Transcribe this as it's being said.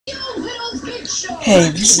Hey,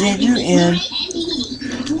 this is Andrew, and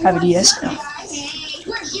I have a DS now.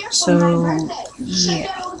 So, yeah,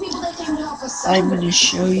 I'm going to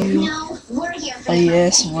show you my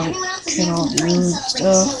DS and what it can all do and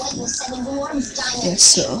stuff. Yeah,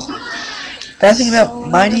 so, bad thing about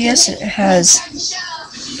my DS, it has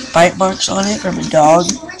bite marks on it from a dog.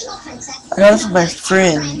 I got it from my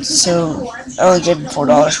friend, so I only gave him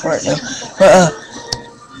 $4 for it though. But,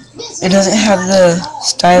 it doesn't have the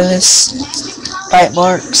stylus bite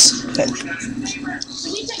marks, but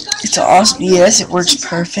it's an awesome DS. It works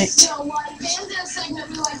perfect,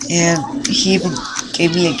 and he even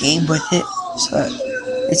gave me a game with it. So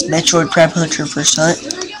it's Metroid Prime Hunter First Hunt.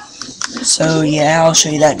 So yeah, I'll show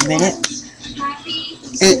you that in a minute.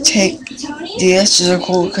 DSs are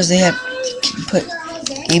cool because they can put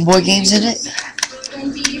Game Boy games in it,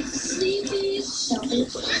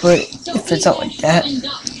 but if it's not like that,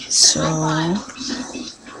 so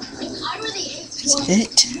that's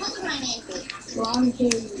it.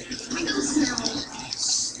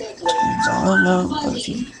 Turns on, no, if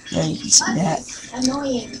you can see that.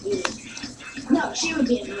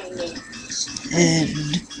 And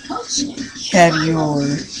you have your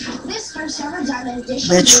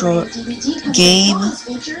Metro game,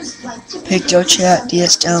 Picto Chat,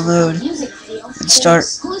 DS download, and start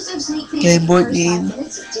Game Boy game.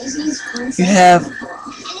 You have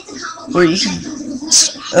where you can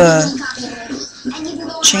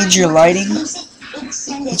change your lighting.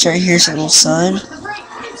 It's right here, it's a little sun.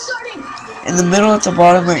 In the middle at the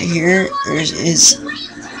bottom right here is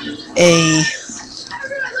a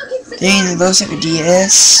thing that looks like a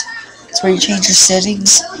DS. It's where you change your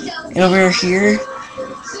settings. And over here,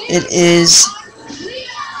 it is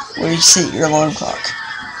where you set your alarm clock.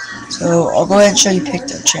 So I'll go ahead and show you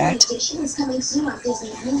Picto Chat.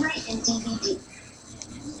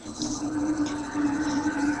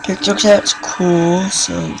 Picto Chat's cool,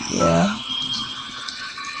 so yeah.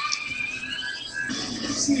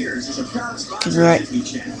 You can write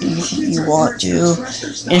anything you want to,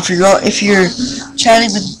 and if you're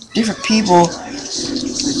chatting with different people,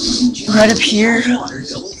 right up here,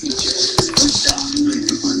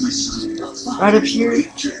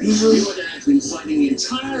 usually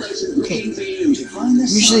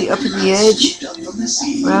up in the edge,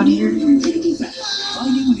 around here,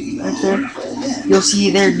 right there, you'll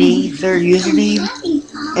see their name, their username,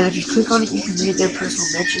 and if you click on it, you can read their personal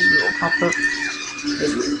mentions. It will pop up.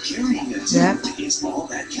 That.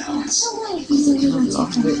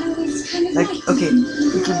 Like, okay,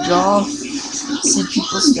 you can draw, send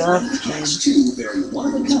people stuff, and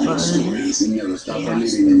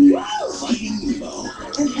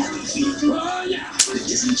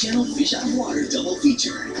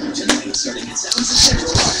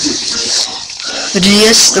the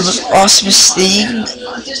DS is the most awesomest thing,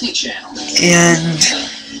 and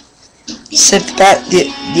except that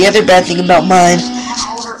the other bad thing about mine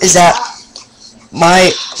is that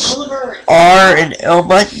my R and L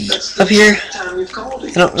button up here,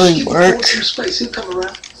 they don't really work, and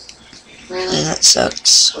that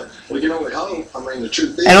sucks. I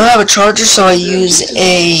don't have a charger, so I use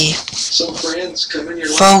a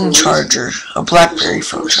phone charger, a BlackBerry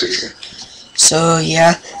phone charger. So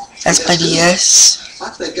yeah, that's my DS. I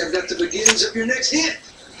think I've got the beginnings of your next hit.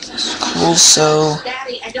 Cool, so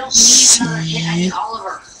Daddy, I don't need another hit. I need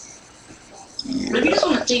Oliver. Maybe you just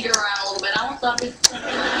want to dig around a little bit. I want something.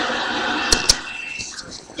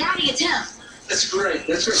 Daddy, it's him. That's great.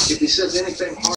 That's great. If he says anything